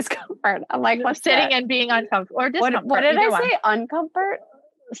word, discomfort. I'm like, what's sitting and being uncomfortable, or discomfort. What did I say? Uncomfort?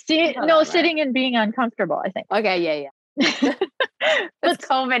 Sitting and being uncomfortable, I think. Okay. Yeah. It's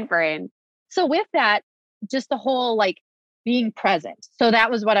COVID brain. So with that, just the whole like being present. So that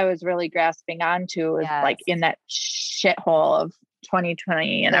was what I was really grasping onto, is like in that shithole of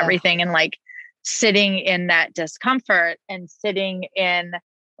 2020 and everything, and like sitting in that discomfort and sitting in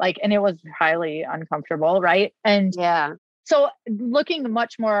like, and it was highly uncomfortable, right? And so looking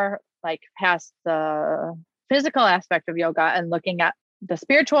much more like past the physical aspect of yoga and looking at the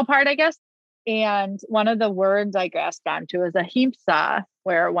spiritual part, I guess. And one of the words I grasped onto is ahimsa,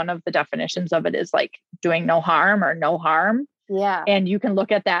 where one of the definitions of it is like doing no harm or no harm. Yeah. And you can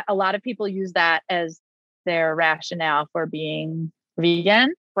look at that. A lot of people use that as their rationale for being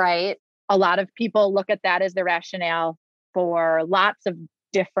vegan. Right. A lot of people look at that as their rationale for lots of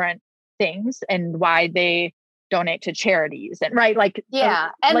different things and why they donate to charities and and like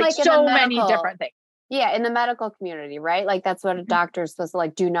so many different things. Yeah, in the medical community, right? Like that's what a doctor is supposed to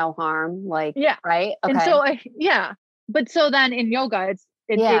like, do no harm, like, right? Okay. And so, but so then in yoga,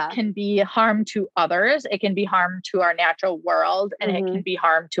 it can be harm to others. It can be harm to our natural world, and it can be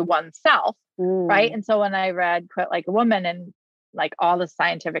harm to oneself, right? And so when I read Quit Like a Woman and like all the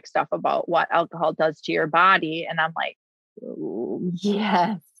scientific stuff about what alcohol does to your body. And I'm like,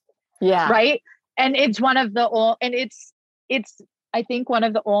 yes. Yeah. Right. And it's one of the, and it's, I think one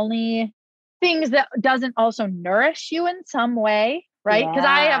of the only things that doesn't also nourish you in some way. Right. Cause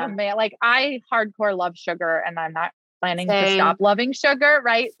I have a man, like I hardcore love sugar and I'm not planning to stop loving sugar.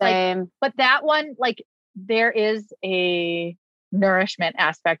 Right. Same. Like, but that one, like there is a nourishment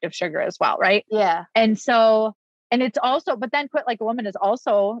aspect of sugar as well. Right. Yeah. And so, and it's also, but then Quit Like a Woman is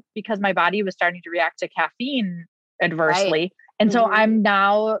also because my body was starting to react to caffeine adversely. Right. And so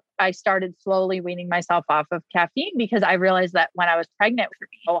I started slowly weaning myself off of caffeine because I realized that when I was pregnant, it was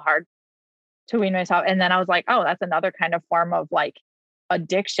so hard to wean myself. And then I was like, oh, that's another kind of form of like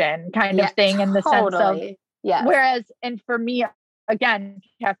addiction kind of thing in the sense of, whereas, and for me, again,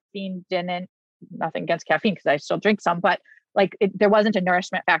 caffeine nothing against caffeine because I still drink some, but like there wasn't a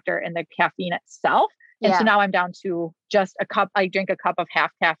nourishment factor in the caffeine itself. And so now I'm down to just a cup. I drink a cup of half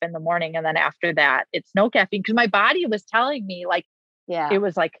calf in the morning. And then after that, it's no caffeine because my body was telling me like, it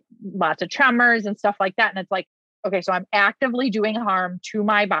was like lots of tremors and stuff like that. And it's like, okay, so I'm actively doing harm to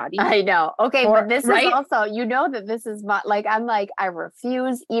my body. I know. Okay. But this is also, you know, that this is like, I'm like, I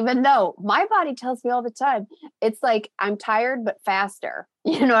refuse, even though my body tells me all the time, it's like, I'm tired, but faster.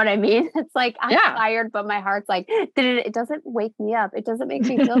 You know what I mean? It's like, I'm tired, but my heart's like, it doesn't wake me up. It doesn't make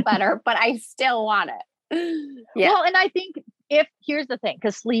me feel better, but I still want it. Yeah. Well, and I think here's the thing,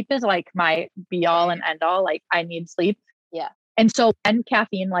 because sleep is like my be all and end all, like I need sleep. Yeah. And so when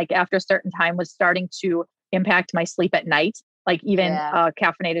caffeine, like after a certain time was starting to impact my sleep at night, like even a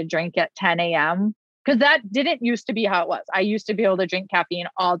caffeinated drink at 10 a.m. Because that didn't used to be how it was. I used to be able to drink caffeine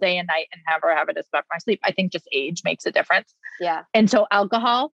all day and night and never have it affect my sleep. I think just age makes a difference. Yeah. And so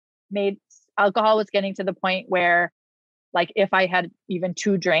alcohol was getting to the point where like if I had even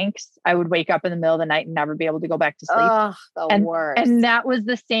 2 drinks, I would wake up in the middle of the night and never be able to go back to sleep. Oh, the worst. And that was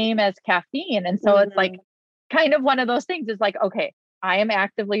the same as caffeine. And so it's like kind of one of those things is like, okay, I am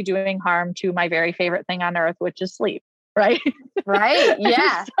actively doing harm to my very favorite thing on earth, which is sleep. Right. Right.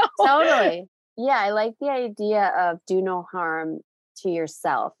 Yeah, totally. Yeah. I like the idea of do no harm to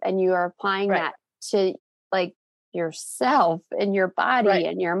yourself. And you are applying that to like yourself and your body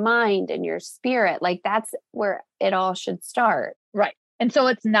and your mind and your spirit. Like that's where it all should start. Right. And so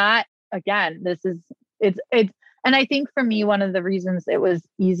it's not, again, it's, and I think for me, one of the reasons it was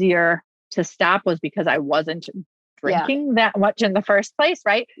easier to stop was because I wasn't drinking that much in the first place.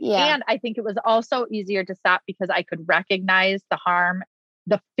 Right. Yeah. And I think it was also easier to stop because I could recognize the harm,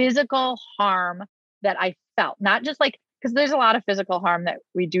 the physical harm that I felt, not just like, because there's a lot of physical harm that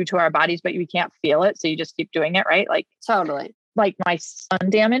we do to our bodies, but we can't feel it. So you just keep doing it. Right. Like totally. Like my son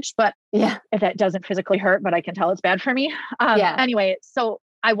damaged, but if that doesn't physically hurt, but I can tell it's bad for me. Anyway, so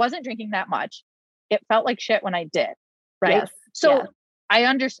I wasn't drinking that much. It felt like shit when I did. Right. Yes. So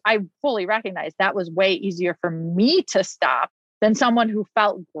I fully recognize that was way easier for me to stop than someone who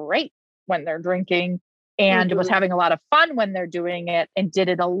felt great when they're drinking and was having a lot of fun when they're doing it and did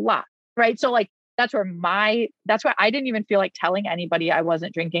it a lot. Right. So like, that's why I didn't even feel like telling anybody I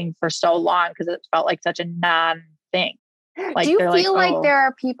wasn't drinking for so long because it felt like such a non-thing. Like, do you feel like there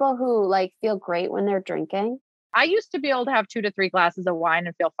are people who like feel great when they're drinking? I used to be able to have 2 to 3 glasses of wine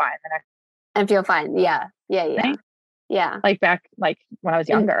and feel fine. And feel fine. Yeah. Yeah. Yeah. Like back, like when I was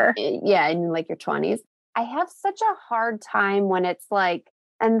younger. In like your 20s. I have such a hard time when it's like,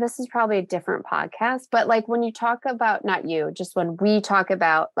 and this is probably a different podcast, but like when you talk about, not you, just when we talk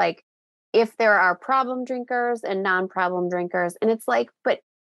about like, if there are problem drinkers and non-problem drinkers, and it's like, but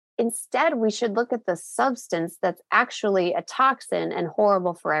instead we should look at the substance that's actually a toxin and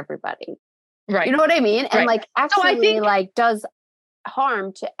horrible for everybody. Right. You know what I mean? And like actually like does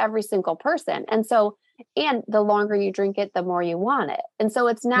harm to every single person. And so, and the longer you drink it, the more you want it. And so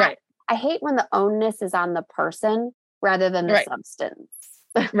it's not, I hate when the onus is on the person rather than the substance.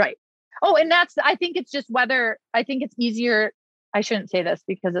 Right. Oh, and I think it's just I think it's easier. I shouldn't say this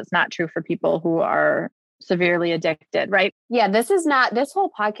because it's not true for people who are severely addicted, right? Yeah, this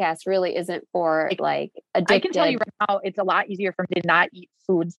whole podcast really isn't for like addicted. I can tell you right now, it's a lot easier for me to not eat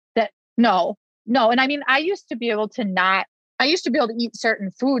foods that, no. And I mean, I used to be able to eat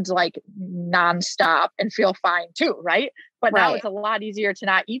certain foods like nonstop and feel fine too, right? But now it's a lot easier to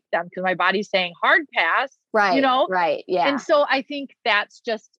not eat them because my body's saying hard pass, right? You know? Right, yeah. And so I think that's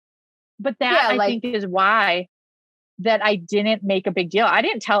just, but that I think is why that I didn't make a big deal. I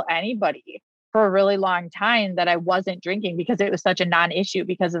didn't tell anybody for a really long time that I wasn't drinking because it was such a non-issue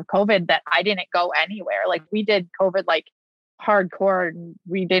because of COVID that I didn't go anywhere. Like we did COVID like hardcore and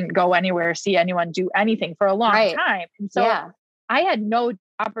we didn't go anywhere, see anyone do anything for a long time. And so I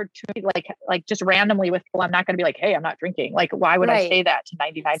opportunity, like just randomly with people, I'm not going to be like, hey, I'm not drinking. Like, why would I Right. say that to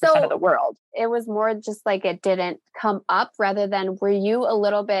 99% So of the world? it was more just like it didn't come up rather than were you a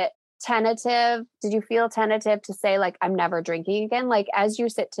little bit tentative? Did you feel tentative to say like, I'm never drinking again? Like as you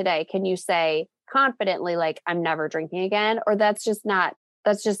sit today, can you say confidently, like, I'm never drinking again? Or that's just not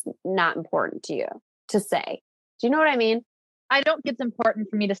important to you to say? Do you know what I mean? I don't think it's important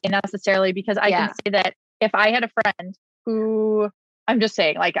for me to say necessarily because I Yeah. can say that if I had a friend who, I'm just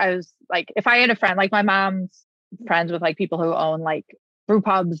saying, like, I was like, if I had a friend, like my mom's friends with like people who own like brew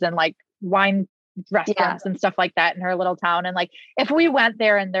pubs and like wine restaurants and stuff like that in her little town. And like, if we went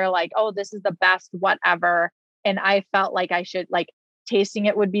there and they're like, oh, this is the best, whatever. And I felt like I should like tasting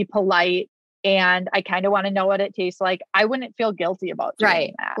it would be polite. And I kind of want to know what it tastes like. I wouldn't feel guilty about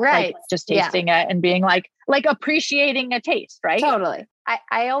doing that. Right. Like just tasting it and being like appreciating a taste, right? Totally.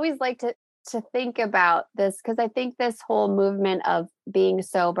 I always like to think about this because I think this whole movement of being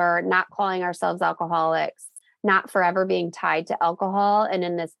sober, not calling ourselves alcoholics, not forever being tied to alcohol and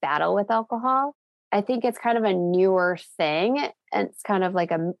in this battle with alcohol, I think it's kind of a newer thing. And it's kind of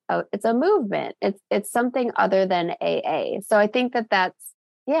like it's a movement. It's something other than AA. So I think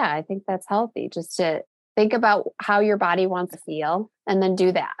I think that's healthy just to think about how your body wants to feel and then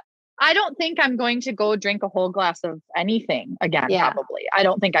do that. I don't think I'm going to go drink a whole glass of anything again, probably. I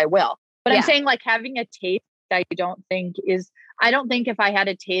don't think I will. But I'm saying like having a taste, I don't think if I had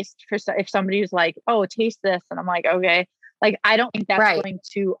a taste if somebody was like, oh, taste this. And I'm like, okay. Like, I don't think that's going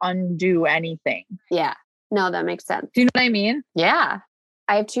to undo anything. Yeah. No, that makes sense. Do you know what I mean? Yeah.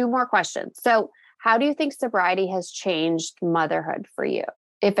 I have 2 more questions. So how do you think sobriety has changed motherhood for you,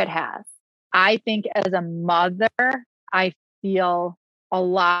 if it has? I think as a mother, I feel a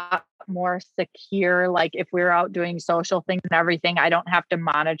lot more secure. Like if we're out doing social things and everything, I don't have to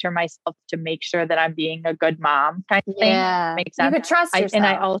monitor myself to make sure that I'm being a good mom kind of thing. Makes sense. You could trust yourself. And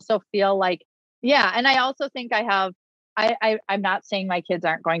I also feel like, and I also think I have, I'm not saying my kids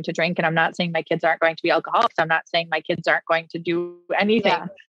aren't going to drink and I'm not saying my kids aren't going to be alcoholics. I'm not saying my kids aren't going to do anything. Yeah.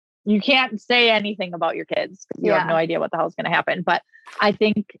 You can't say anything about your kids because you have no idea what the hell is going to happen. But I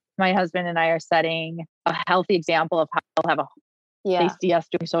think my husband and I are setting a healthy example of how they'll have they see us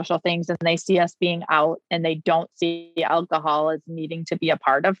doing social things and they see us being out and they don't see alcohol as needing to be a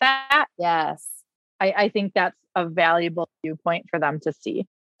part of that. Yes. I think that's a valuable viewpoint for them to see.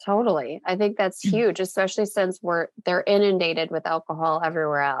 Totally. I think that's huge, especially since they're inundated with alcohol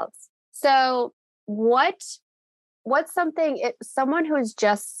everywhere else. So what's something, someone who's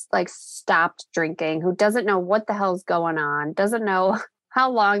just like stopped drinking, who doesn't know what the hell's going on, doesn't know how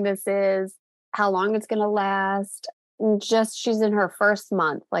long this is, how long it's going to last. She's in her first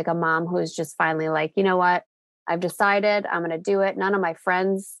month, like a mom who's just finally like, you know what, I've decided I'm going to do it. None of my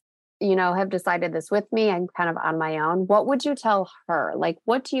friends, have decided this with me. I'm kind of on my own. What would you tell her? Like,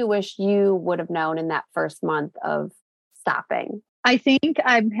 what do you wish you would have known in that first month of stopping? I think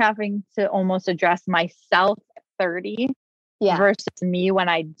I'm having to almost address myself at 30 versus me when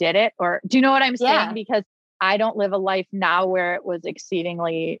I did it. Or do you know what I'm saying? Because I don't live a life now where it was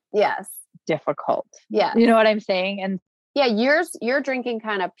exceedingly difficult. Yeah. You know what I'm saying? And your drinking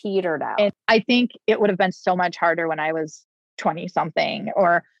kind of petered out. And I think it would have been so much harder when I was 20 something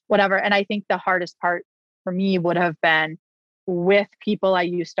or whatever. And I think the hardest part for me would have been with people I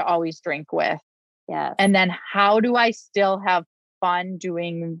used to always drink with. Yeah. And then how do I still have fun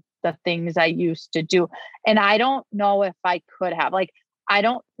doing the things I used to do? And I don't know if I could have, I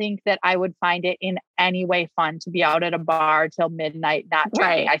don't think that I would find it in any way fun to be out at a bar till midnight, not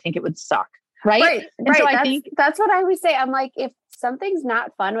drinking. I think it would suck. Right. And so I think that's what I always say. I'm like, if something's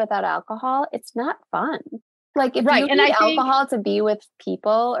not fun without alcohol, it's not fun. Like if you need alcohol to be with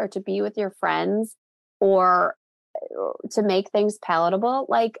people or to be with your friends or to make things palatable,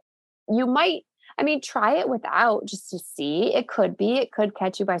 like you might, try it without just to see. It could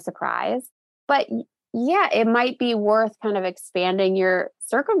catch you by surprise, but it might be worth kind of expanding your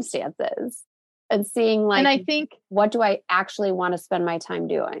circumstances and seeing like, and I think, what do I actually want to spend my time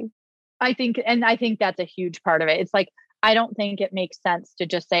doing? I think that's a huge part of it. It's like, I don't think it makes sense to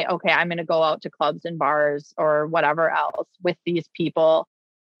just say, okay, I'm going to go out to clubs and bars or whatever else with these people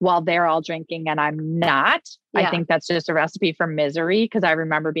while they're all drinking and I'm not. I think that's just a recipe for misery because I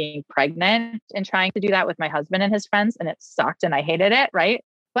remember being pregnant and trying to do that with my husband and his friends and it sucked and I hated it. Right.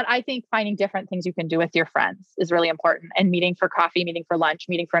 But I think finding different things you can do with your friends is really important, and meeting for coffee, meeting for lunch,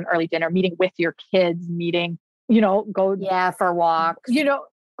 meeting for an early dinner, meeting with your kids, meeting, go for walks,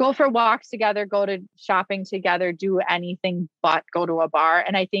 go for walks together, go to shopping together, do anything but go to a bar.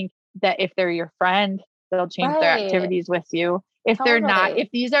 And I think that if they're your friend, they'll change their activities with you. If they're not, if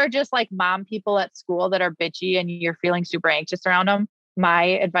these are just like mom people at school that are bitchy and you're feeling super anxious around them, my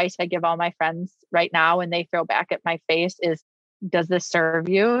advice I give all my friends right now when they throw back at my face is, does this serve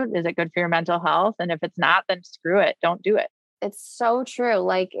you? Is it good for your mental health? And if it's not, then screw it. Don't do it. It's so true.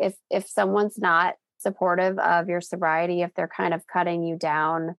 Like if someone's not supportive of your sobriety, if they're kind of cutting you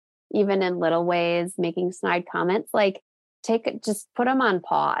down, even in little ways, making snide comments, like just put them on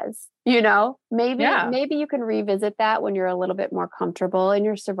pause, maybe you can revisit that when you're a little bit more comfortable in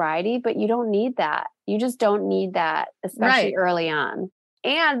your sobriety, but you don't need that. You just don't need that, especially early on.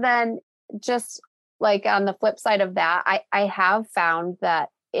 And then just like on the flip side of that, I have found that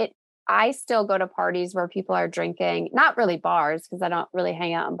I still go to parties where people are drinking, not really bars, because I don't really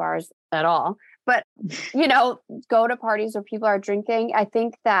hang out in bars at all, but, go to parties where people are drinking. I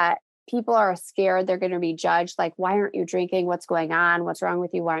think that people are scared they're going to be judged. Like, why aren't you drinking? What's going on? What's wrong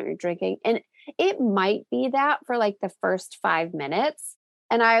with you? Why aren't you drinking? And it might be that for like the first 5 minutes.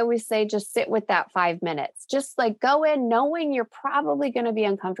 And I always say, just sit with that 5 minutes. Just like go in knowing you're probably going to be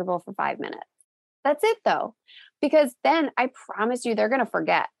uncomfortable for 5 minutes. That's it though. Because then I promise you, they're going to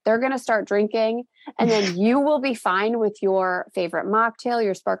forget. They're going to start drinking, and then you will be fine with your favorite mocktail,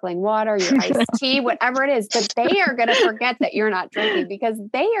 your sparkling water, your iced tea, whatever it is. But they are going to forget that you're not drinking because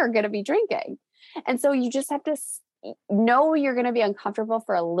they are going to be drinking. And so you just have to know you're going to be uncomfortable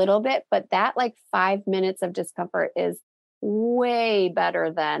for a little bit, but that like 5 minutes of discomfort is way better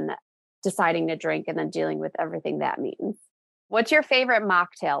than deciding to drink and then dealing with everything that means. What's your favorite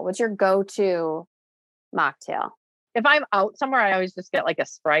mocktail? What's your go-to mocktail? If I'm out somewhere, I always just get like a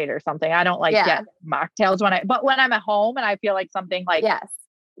Sprite or something. I don't get mocktails but when I'm at home and I feel like something like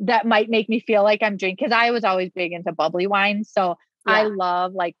that might make me feel like I'm drinking, because I was always big into bubbly wine. So I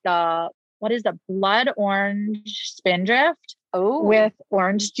love like what is the blood orange spindrift with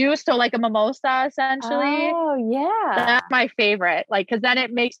orange juice. So like a mimosa essentially. Oh yeah. That's my favorite. Like, cause then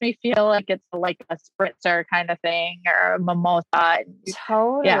it makes me feel like it's like a spritzer kind of thing or a mimosa.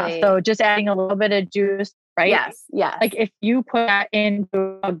 Totally. Yeah. So just adding a little bit of juice, right? Yes. Yes. Like if you put that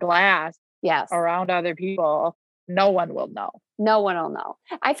into a glass around other people, no one will know. No one will know.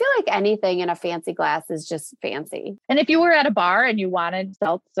 I feel like anything in a fancy glass is just fancy. And if you were at a bar and you wanted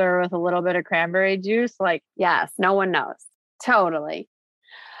seltzer with a little bit of cranberry juice, like, yes, no one knows. Totally.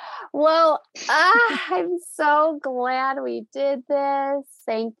 Well, I'm so glad we did this.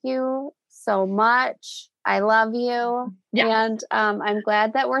 Thank you so much. I love you. And I'm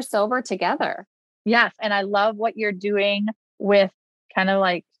glad that we're sober together. Yes. And I love what you're doing with kind of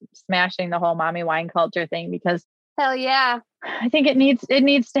like smashing the whole mommy wine culture thing, because hell yeah, I think it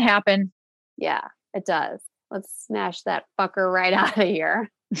needs to happen. Yeah, it does. Let's smash that fucker right out of here.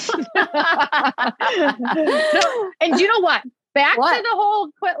 And you know what? Back to the whole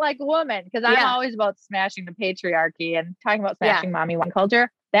quit like a woman, because I'm always about smashing the patriarchy and talking about smashing mommy wine culture.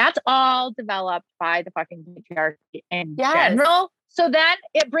 That's all developed by the fucking patriarchy in general. So then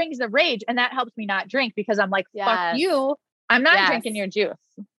it brings the rage, and that helps me not drink, because I'm like, fuck you. I'm not drinking your juice.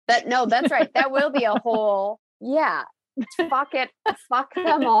 That's right. That will be a whole, fuck it. Fuck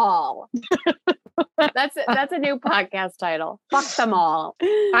them all. That's a new podcast title. Fuck them all.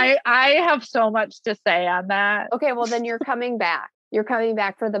 I have so much to say on that. Okay, well then you're coming back. You're coming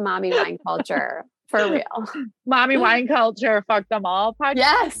back for the mommy wine culture. For real. Mommy wine culture, fuck them all podcast?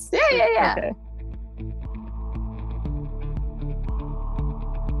 Yes. Yeah. Okay.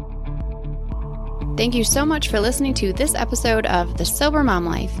 Thank you so much for listening to this episode of The Sober Mom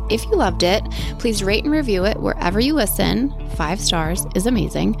Life. If you loved it, please rate and review it wherever you listen. 5 stars is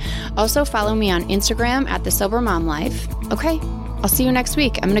amazing. Also, follow me on Instagram at The Sober Mom Life. Okay, I'll see you next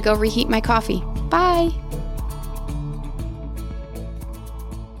week. I'm going to go reheat my coffee. Bye.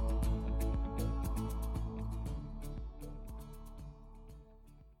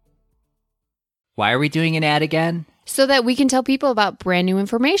 Why are we doing an ad again? So that we can tell people about brand new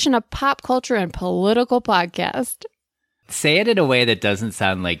information, a pop culture and political podcast. Say it in a way that doesn't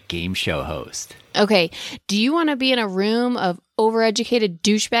sound like game show host. Okay, do you want to be in a room of overeducated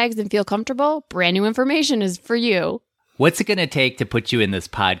douchebags and feel comfortable? Brand new information is for you. What's it going to take to put you in this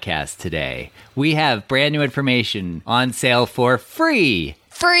podcast today? We have brand new information on sale for free.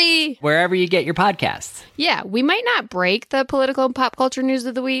 Free! Wherever you get your podcasts. Yeah, we might not break the political and pop culture news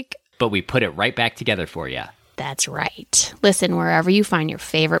of the week, but we put it right back together for you. That's right. Listen wherever you find your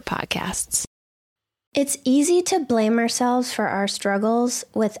favorite podcasts. It's easy to blame ourselves for our struggles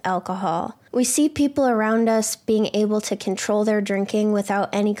with alcohol. We see people around us being able to control their drinking without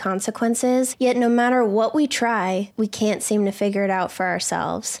any consequences, yet no matter what we try, we can't seem to figure it out for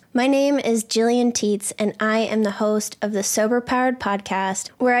ourselves. My name is Jillian Teets, and I am the host of the Sober Powered podcast,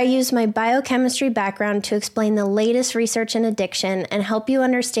 where I use my biochemistry background to explain the latest research in addiction and help you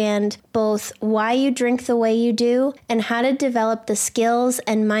understand both why you drink the way you do and how to develop the skills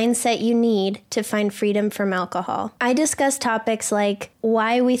and mindset you need to find freedom from alcohol. I discuss topics like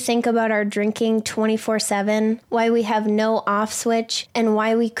why we think about our drinking 24/7, why we have no off switch, and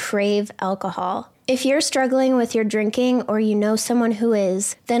why we crave alcohol. If you're struggling with your drinking or you know someone who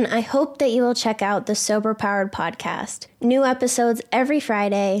is, then I hope that you will check out the Sober Powered podcast. New episodes every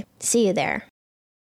Friday. See you there.